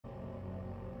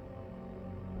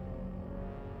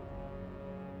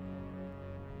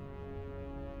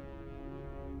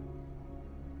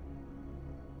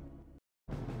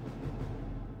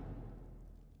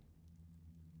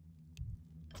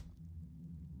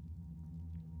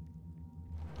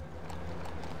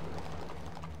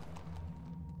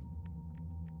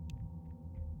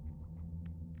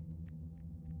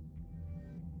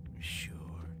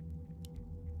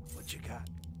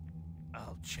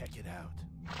check it out.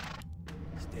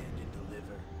 Stand and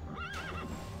deliver.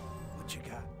 What you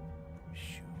got?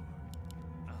 Sure.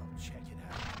 I'll check it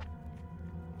out.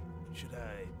 Should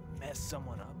I mess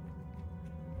someone up?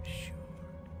 Sure.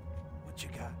 What you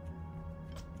got?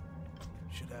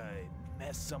 Should I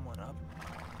mess someone up?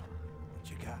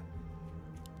 What you got?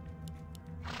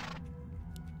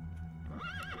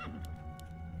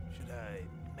 Should I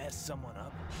mess someone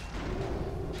up?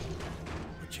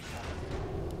 What you got?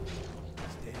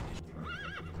 Stand and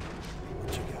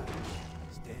what you got?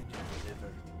 Stand and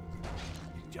deliver.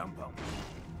 Jump 'em.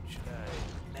 Should I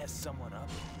mess someone up?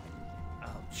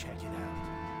 I'll check it out.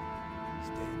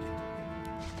 Stand and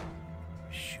deliver.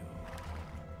 Sure.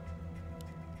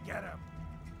 Get 'em.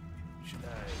 Should I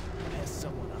mess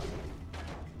someone up?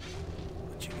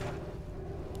 What you got?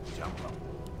 Jump 'em.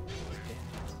 Stand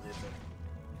and deliver.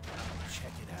 I'll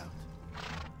check it out.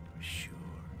 Sure.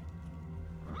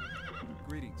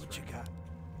 Greetings. What you got?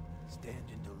 Stand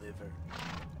and deliver.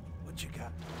 What you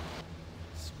got?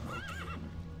 Smoky.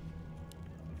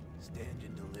 Stand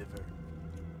and deliver.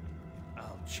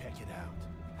 I'll check it out.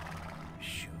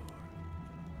 Sure.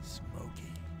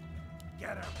 Smoky.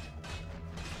 Get him!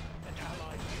 An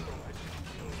allied hero has been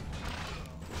killed.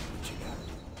 What you got?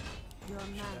 Your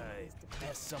Should man I is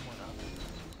mess someone up?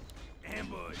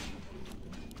 Ambush!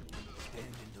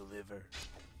 Stand and deliver.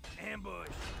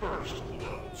 Ambush! First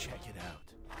blood. Check it out.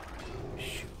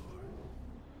 Sure.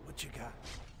 What you got?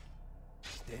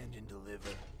 Stand and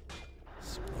deliver.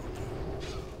 Smoky.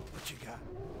 What you got?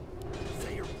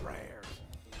 Say your prayers.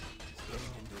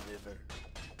 Stand and deliver.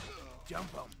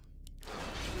 Jump 'em.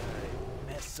 Should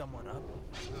I mess someone up?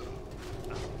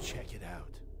 I'll check it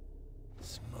out.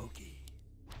 Smoky.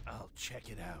 I'll check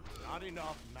it out. Not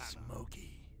enough mana.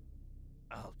 Smoky.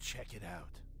 I'll check it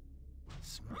out.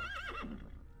 Smoky.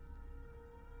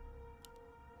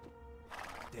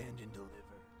 Stand and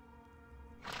deliver.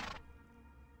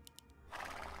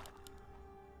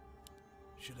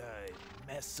 Should I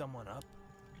mess someone up?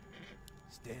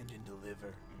 Stand and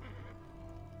deliver.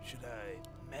 Should I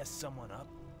mess someone up?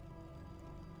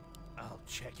 I'll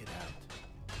check it out.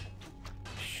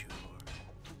 Sure.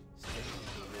 Stand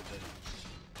and deliver.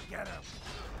 Get him!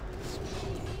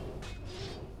 Smoky.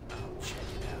 I'll check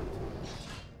it out.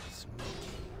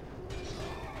 Smoky.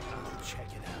 I'll check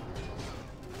it out.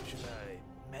 Should I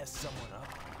mess someone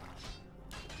up?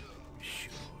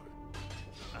 Sure.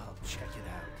 I'll check it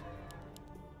out.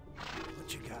 What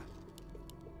you got?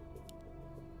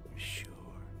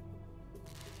 Sure.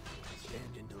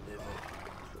 Stand and deliver.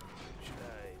 Should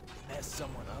I mess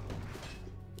someone up?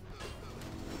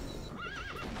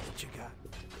 What you got?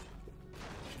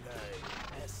 Should I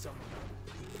mess someone up?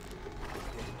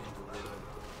 Stand and deliver.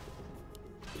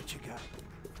 What you got?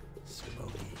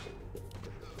 Smoky.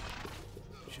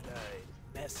 Should I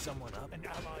mess someone up? An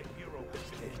allied hero has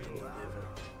been Stand and killed. deliver.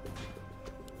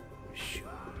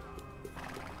 Sure.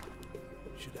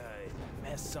 Should I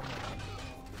mess someone up?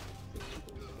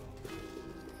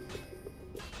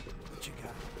 What you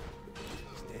got?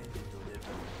 Stand and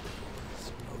deliver.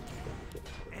 Smoky.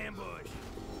 Ambush!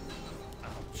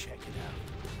 I'll check it out.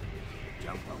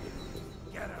 Jump 'em.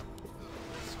 Get 'em.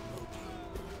 Smoky.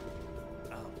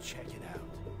 I'll check it out.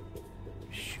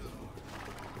 Sure.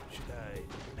 Should I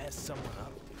mess someone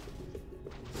up?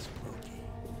 Smoky.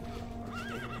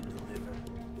 Stand and deliver.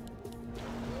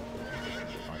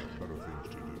 I have better things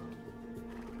to do.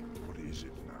 What is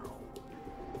it now?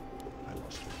 I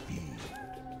must feed.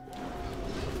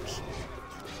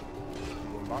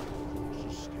 Your life must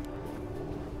escape.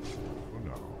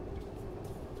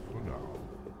 For now,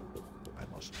 I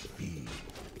must feed.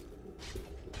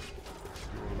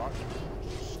 Your life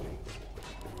must escape.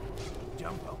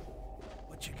 Jump 'em.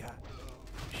 What you got?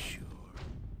 Sure.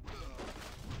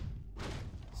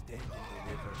 Stand and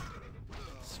deliver.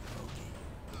 Smoky.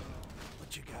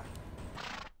 What you got?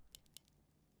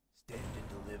 Stand and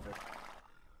deliver.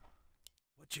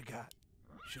 What you got?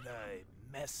 Should I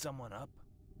mess someone up?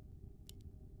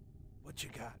 What you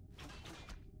got?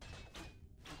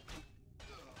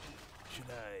 Should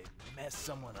I mess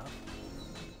someone up?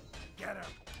 Get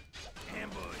him!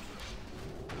 Ambush!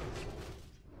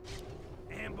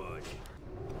 Ambush!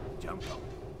 Jump 'em.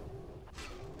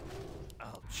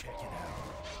 I'll check it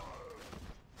out.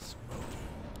 Smoky.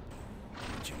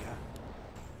 What you got?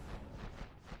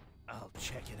 I'll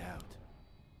check it out.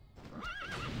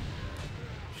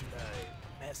 Should I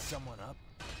mess someone up?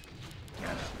 Get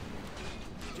him!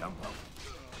 Jump 'em.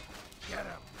 Get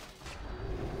him!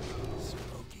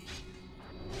 Smoky.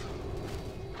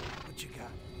 What you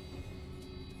got?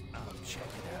 I'll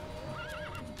check it out.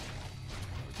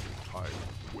 Time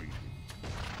waiting.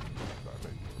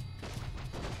 Badbad.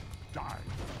 Die.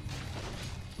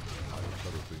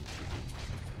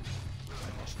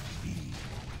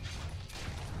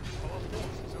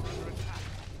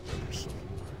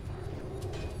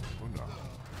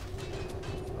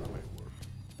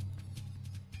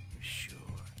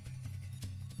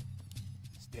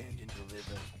 Stand and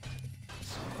deliver.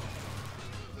 Smoky.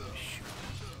 Shoot.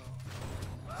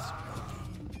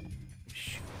 Smoky.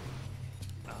 Shoot.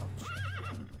 I'll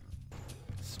check.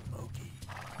 Smoky.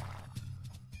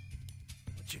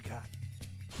 What you got?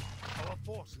 Our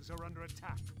forces are under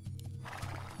attack.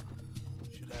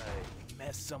 Should I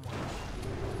mess someone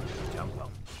up? Jump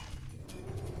 'em.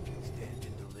 Stand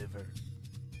and deliver.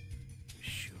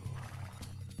 Sure.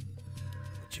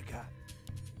 What you got?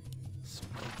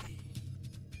 Smoky.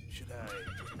 Should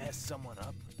I mess someone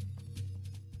up?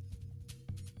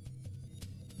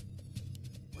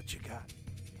 What you got?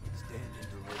 Stand and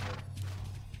deliver.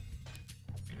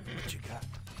 What you got?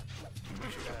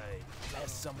 Should I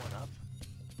mess someone up?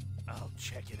 I'll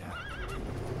check it out.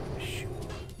 Sure.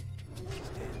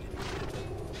 Stand and deliver.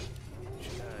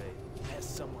 Should I mess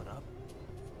someone up?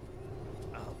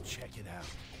 I'll check it out.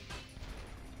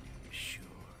 Sure.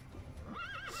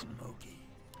 Smoky.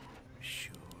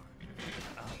 Sure.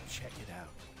 I'll check it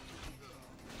out.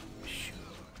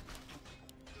 Sure.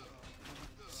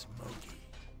 Smoky.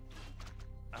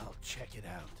 I'll check it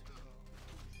out.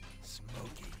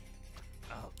 Smoky.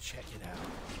 I'll check it out.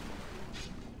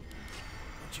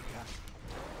 What you got?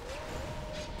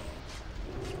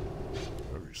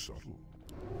 Very subtle.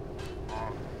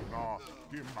 Now,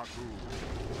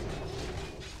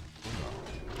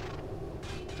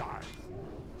 die.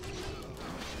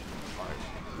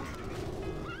 I'm waiting.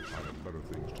 I have better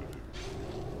things to do.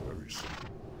 Very simple.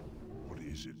 What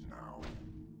is it now?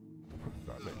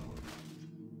 That may work.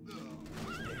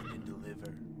 Stand and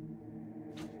deliver.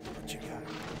 What you got?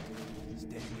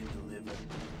 Stand and deliver.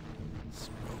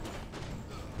 Smoky.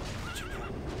 What you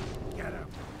got? Get him!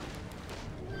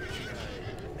 Should I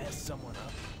mess someone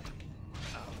up?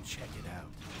 I'll check it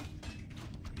out.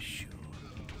 Sure.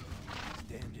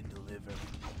 Stand and deliver.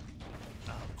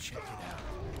 I'll check it out.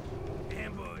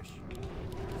 Ambush!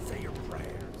 Say your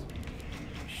prayers.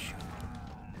 Sure.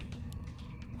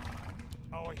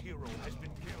 Our hero has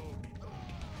been killed.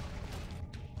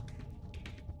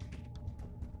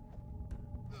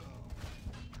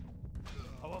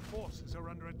 Our forces are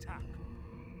under attack.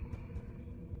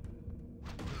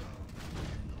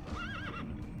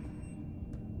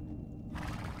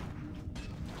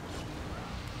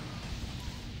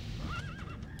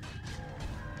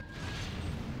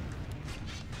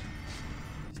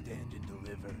 Stand and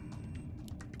deliver.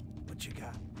 What you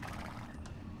got?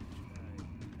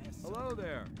 Hello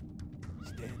there.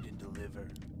 Stand and deliver.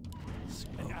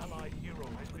 Smoky. An allied hero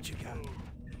has been What you got? killed.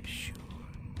 Sure.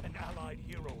 An allied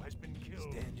hero has been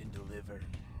killed. Stand and deliver.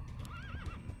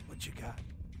 What you got?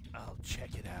 I'll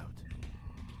check it out.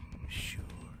 Sure.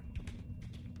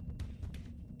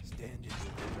 Stand and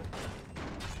deliver.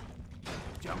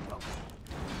 Jump up.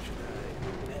 Should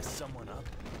I mess someone up?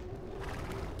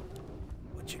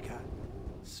 What you got?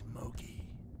 Smoky.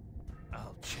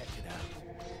 I'll check it out.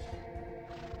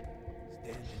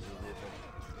 Stand and deliver.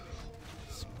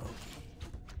 Smoky.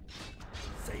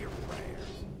 Say your prayers.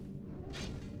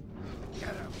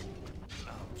 Get him.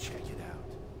 I'll check it out.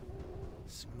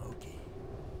 Smoky.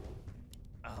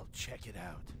 I'll check it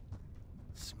out.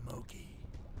 Smoky.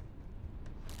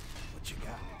 What you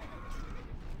got?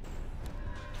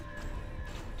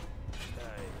 Should I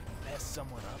mess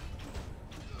someone up?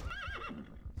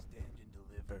 Stand and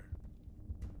deliver.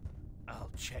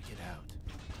 I'll check it out.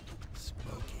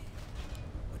 Smoky.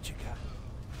 What you got?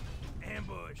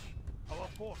 Ambush! Our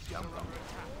forces are under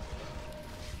attack.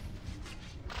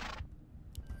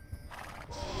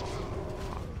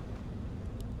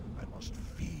 I must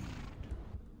feed.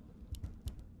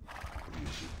 What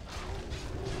is it now?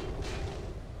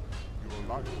 Your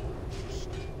life is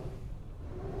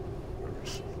very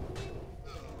simple.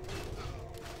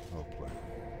 I'll play.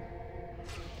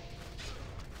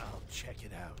 I'll check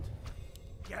it out.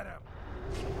 Get him!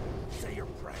 Say your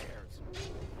prayers.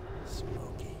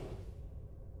 Smoky.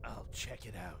 I'll check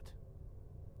it out.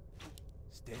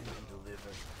 Stand and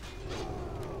deliver.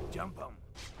 Jump 'em.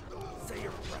 Say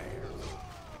your prayers.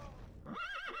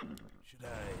 Should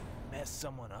I mess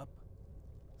someone up?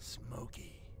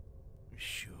 Smoky.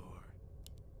 Sure.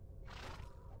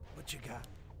 What you got?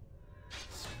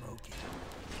 Smoky.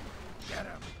 Get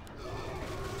him!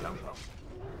 Jump 'em.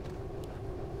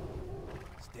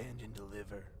 Stand and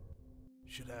deliver.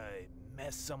 Should I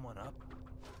mess someone up?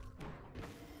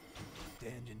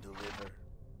 Stand and deliver.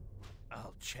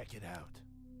 I'll check it out.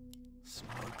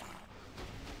 Smoky.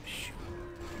 Sure.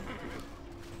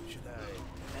 Should I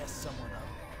mess someone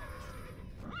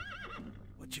up?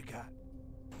 What you got?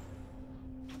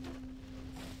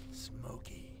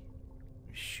 Smoky.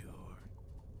 Sure.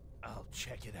 I'll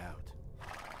check it out.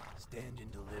 Stand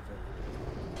and deliver.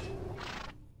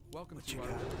 Welcome What to you our...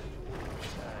 got?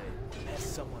 Should I mess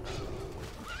someone up?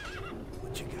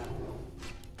 What you got?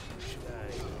 Should I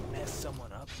mess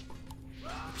someone up?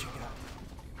 What you got?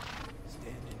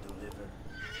 Stand and deliver.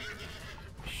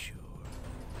 Sure.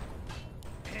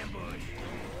 Ambush!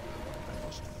 I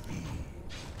must feed.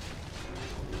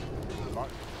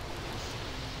 Light.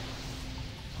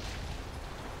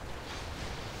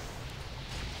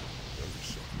 Very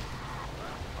simple.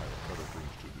 I have better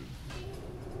things to do.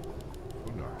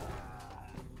 For now.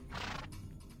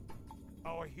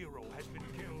 Our hero has been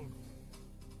killed.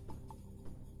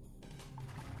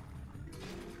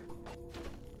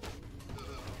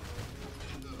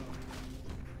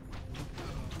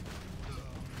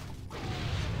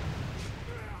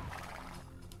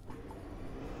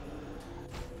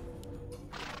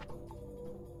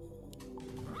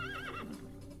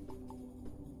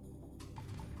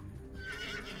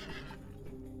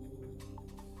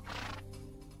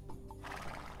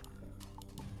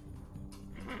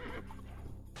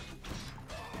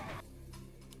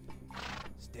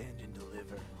 Stand and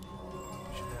deliver.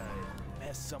 Should I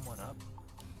mess someone up?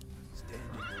 Stand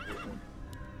and deliver.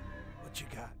 What you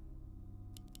got?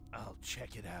 I'll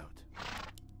check it out.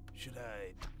 Should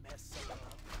I mess someone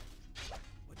up?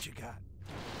 What you got?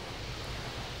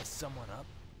 Mess someone up?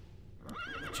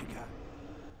 What you got?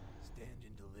 Stand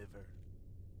and deliver.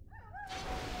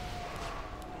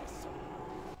 Mess someone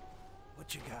up.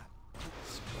 What you got?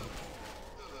 Smoky.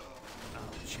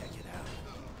 I'll check it out.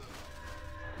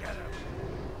 Get him!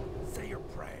 Say your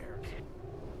prayers.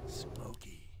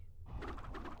 Smoky.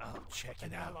 I'll check it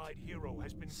An out. allied hero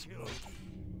has been killed. Smoky.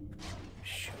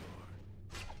 Sure.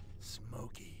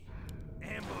 Smoky.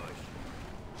 Ambush.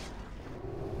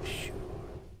 Sure.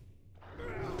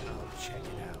 I'll check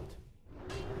it out.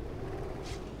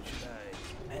 Should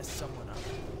I mess someone up?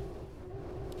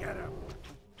 Get him!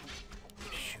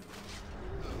 Sure.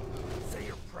 Say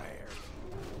your prayers.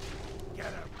 Get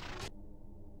him!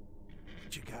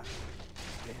 What you got?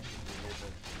 Stand and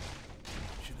deliver.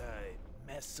 Should I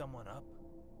mess someone up?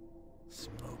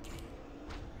 Smoky.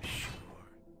 Sure.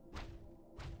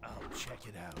 I'll check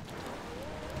it out.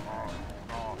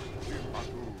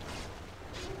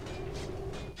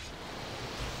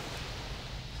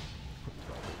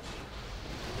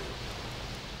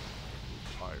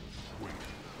 Tired of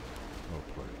waiting. I'll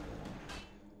play.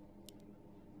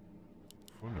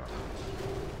 For now.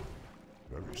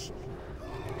 Very simple.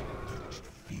 Just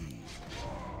feed.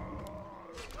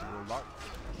 Your life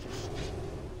is just...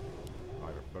 I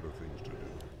have better things to do.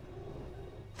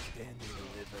 Stand and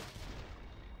deliver.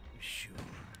 Sure.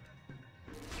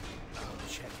 I'll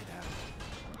check it out.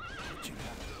 What you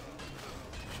got?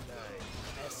 Should I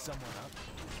mess someone up?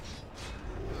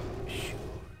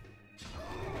 Sure.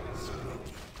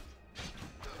 Smoky.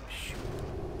 Sure.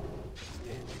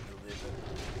 Stand and deliver.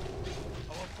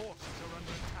 Our forces are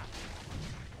under attack.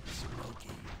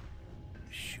 Smoky.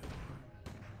 Sure.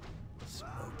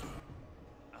 Smoky.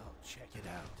 I'll check it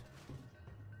out.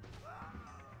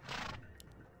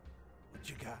 What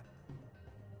you got?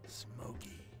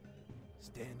 Smoky.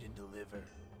 Stand and deliver.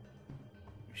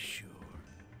 Sure.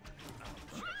 I'll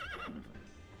check it out.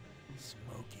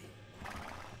 Smoky.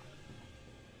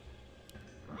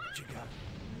 What you got?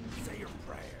 Say your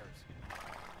prayers.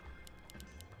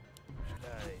 Should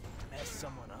I mess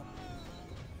someone up?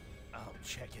 I'll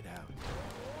check it out.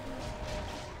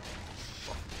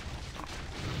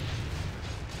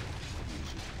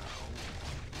 Is it now?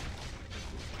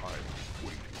 Tired of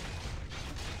waiting.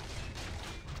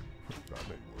 That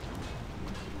may work.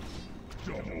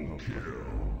 Double kill.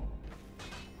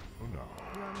 For now.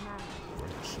 Your man.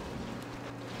 Very simple.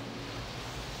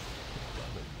 That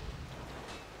may work.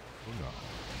 For now.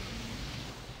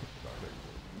 That may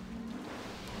work.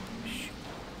 Shh.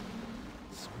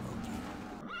 Smoky.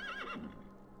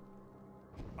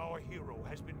 Our hero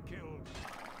has been killed.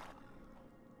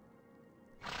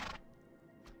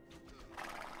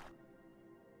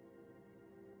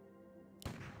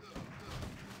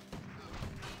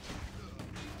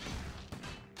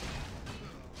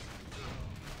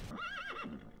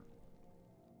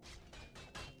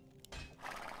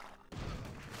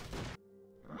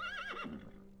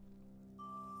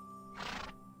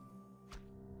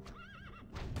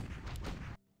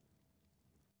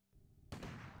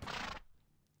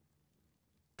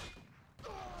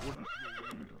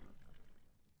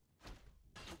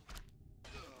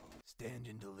 Stand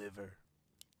and deliver.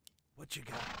 What you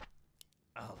got?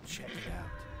 I'll check it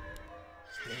out.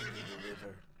 Stand and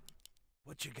deliver.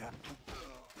 What you got?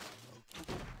 Smoky.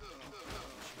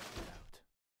 Check it out.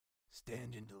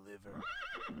 Stand and deliver.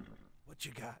 What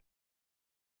you got?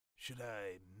 Should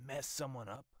I mess someone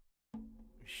up?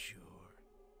 Sure.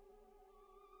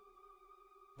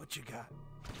 What you got?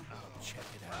 I'll check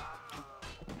it out.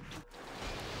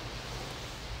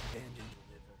 Stand and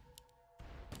deliver.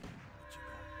 What you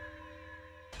got?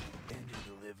 Stand and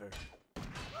deliver.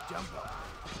 Jump up.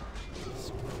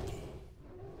 Spooky.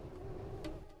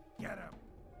 Get him.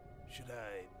 Should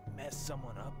I mess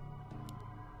someone up?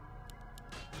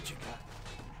 What you got?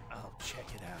 I'll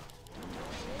check it out.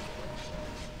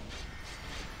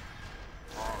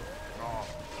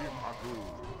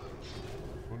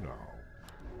 For now,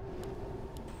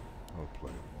 I'll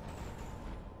play along.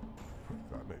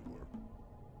 That may work.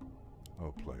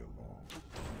 I'll play along.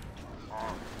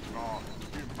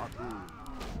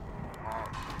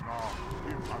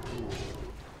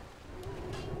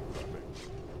 That may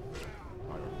work.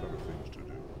 I have better things to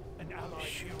do. An allied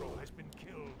hero has been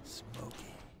killed.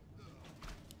 Smoky.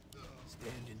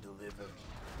 Stand and deliver.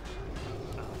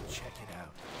 I'll check it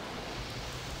out.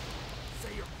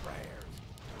 Say your prayers.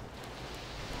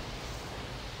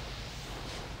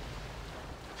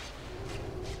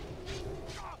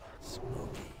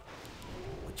 Smoky.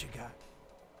 What you got?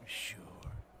 Sure.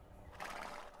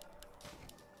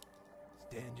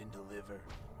 Stand and deliver.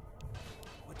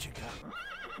 What you got?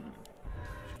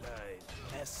 Should I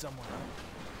mess someone up?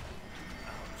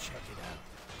 I'll check it out.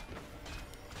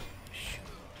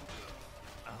 Sure.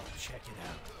 I'll check it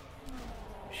out.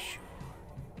 Sure.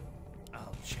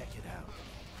 I'll check it out.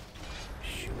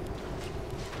 Sure.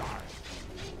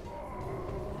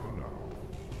 For now.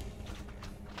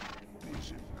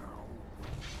 Is it now?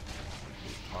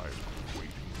 I'm tired of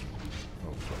waiting.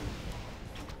 I'll play along.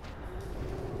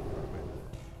 That may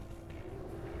work.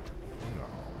 For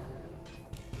now,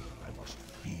 I must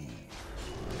feed.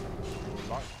 Your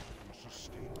life is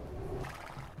sustainable.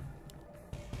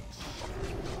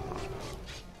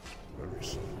 Very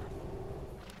subtle.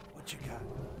 What you got?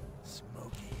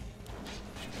 Smoky.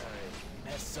 Should I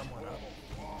mess someone up?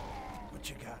 What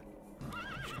you got?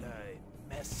 Should I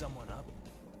mess someone up?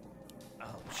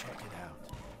 I'll check it out.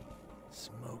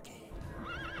 Smoky.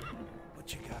 What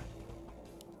you got?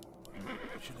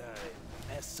 Should I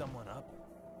mess someone up?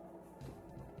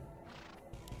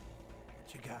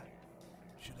 What you got?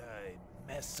 Should I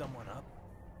mess someone up?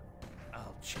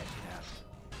 I'll check it out.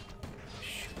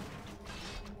 Sure.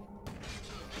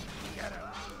 Get him!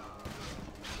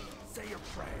 Say your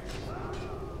prayers.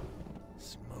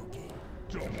 Smoky.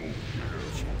 Double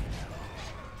Check it out.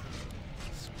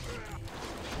 Smoky.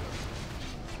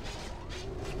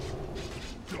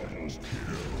 Double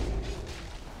kill.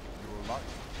 Your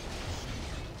life.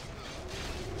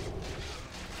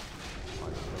 I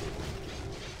have never wanted to.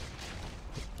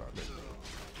 That may work.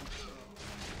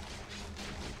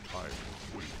 I'm tired of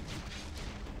waiting.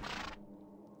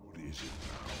 What is it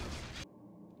now?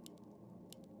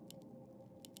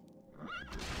 I'm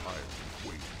tired of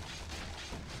waiting.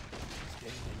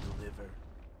 Stand and deliver.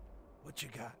 What you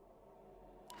got?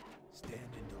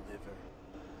 Stand and deliver.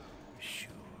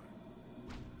 Sure.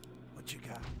 What you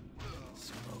got?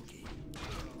 Smoky.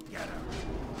 Get him!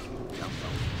 Jump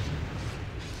him!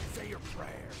 Say your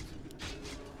prayers.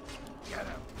 Get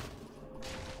him!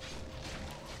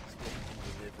 Stand and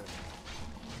deliver.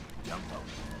 Jump him!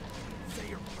 Say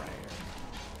your prayers.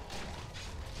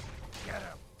 Get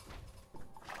him!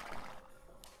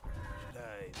 Should I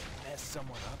mess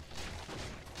someone up?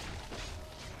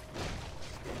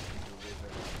 Stand and deliver.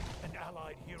 An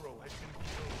allied hero has been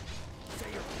killed. Say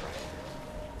your prayers.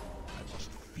 I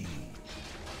must feed.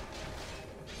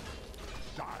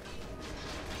 Die.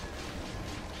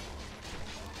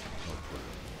 I'll play.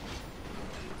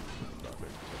 That may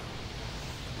work.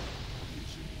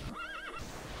 Is it now?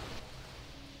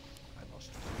 I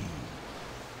must feed.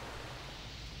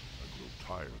 I grow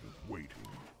tired of waiting.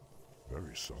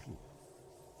 Very subtle.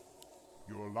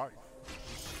 Your life is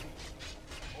a steal.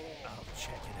 I'll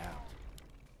check it out.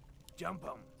 Jump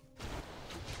 'em.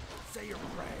 Say your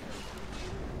prayers.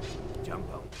 Jump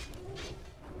 'em.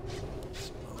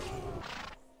 Smoky.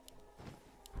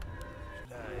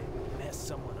 Should I mess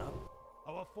someone up?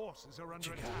 Our forces are under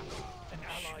Chica. attack. An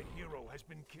allied hero has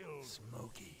been killed.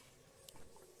 Smoky.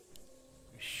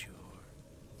 Sure.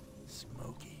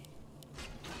 Smoky.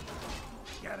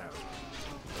 Get him.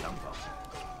 Jump 'em.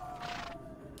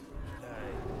 Should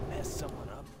I mess someone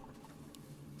up?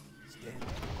 Stand.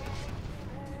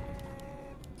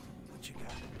 What you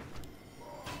got?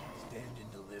 Stand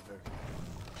and deliver.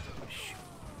 Sure.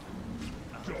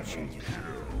 I'll check it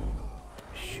out.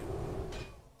 Sure.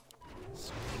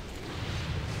 Smoky.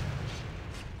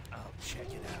 I'll check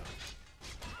it out.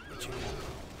 What you got?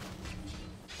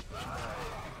 Should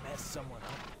I mess someone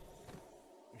up?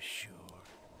 Sure.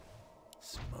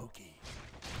 Smoky.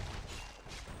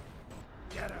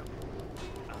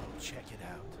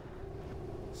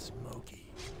 Smokey.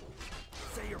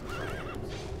 Say your prayers.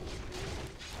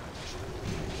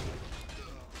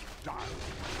 Die.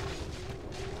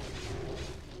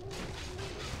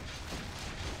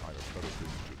 I have better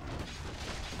things to do.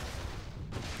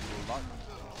 Your life.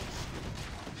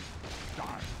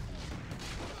 Die.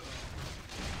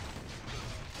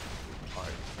 You're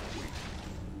tired of waiting.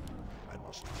 I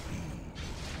must leave.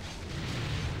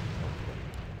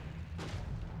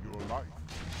 Your life.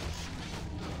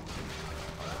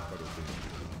 I have better things to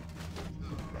do.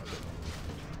 Rather.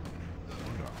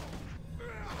 Now.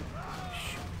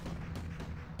 Shoot.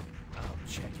 I'll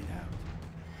check it out.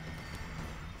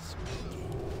 Smokey.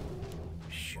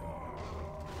 Sure.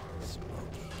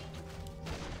 Smokey.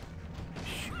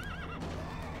 Shoot.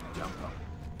 Jump up.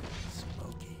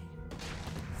 Smokey.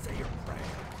 Say your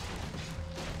prayer.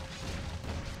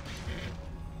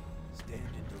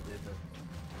 Stand and deliver.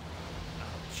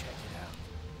 I'll check it out.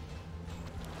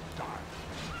 Die.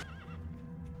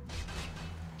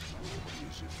 What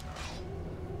is it now?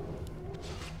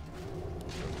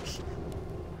 Never say.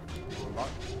 Your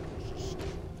life is a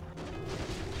sin.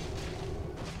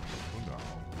 For now.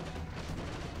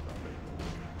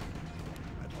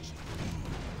 I must leave.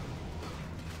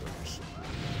 Very simple.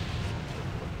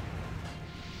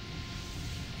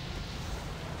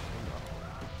 For now.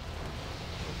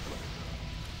 No plan.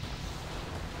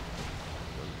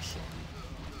 Very simple.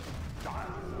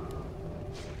 Die.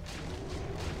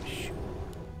 Shoot.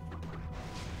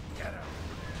 Get him.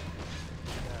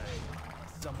 Should I?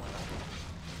 Someone up.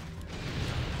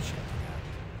 Check it out.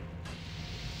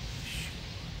 Shoot.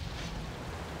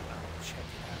 I'll check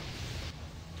it out.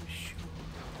 Shoot.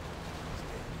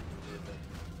 Stand and deliver.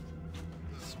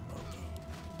 Smokey.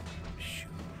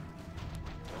 Shoot.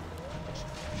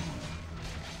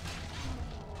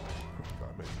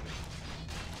 That made me.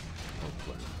 No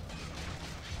plan.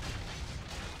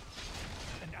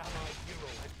 An allied hero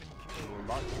has been killed. Your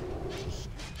life is a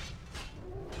sin.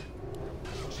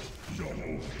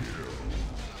 Double kill.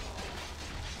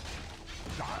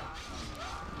 Die.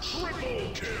 Triple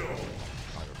kill.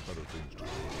 I have better things to do.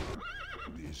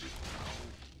 What is it now?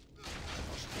 I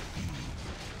must leave.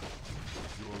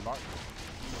 Your life.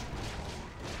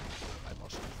 I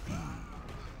must leave.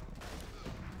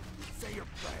 Say your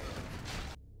prayer.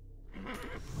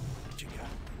 What you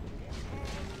got?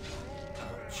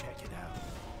 I'll check it out.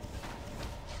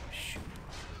 Shoot.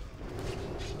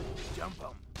 Jump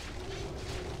 'em.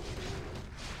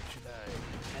 Should I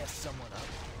ask someone up?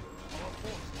 Our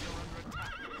forces are under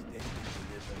attack. Stand and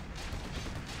deliver.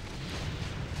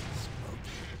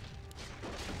 Smokey.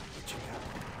 What you got?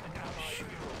 An allied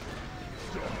hero.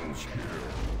 Double kill.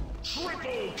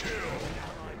 Triple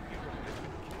kill.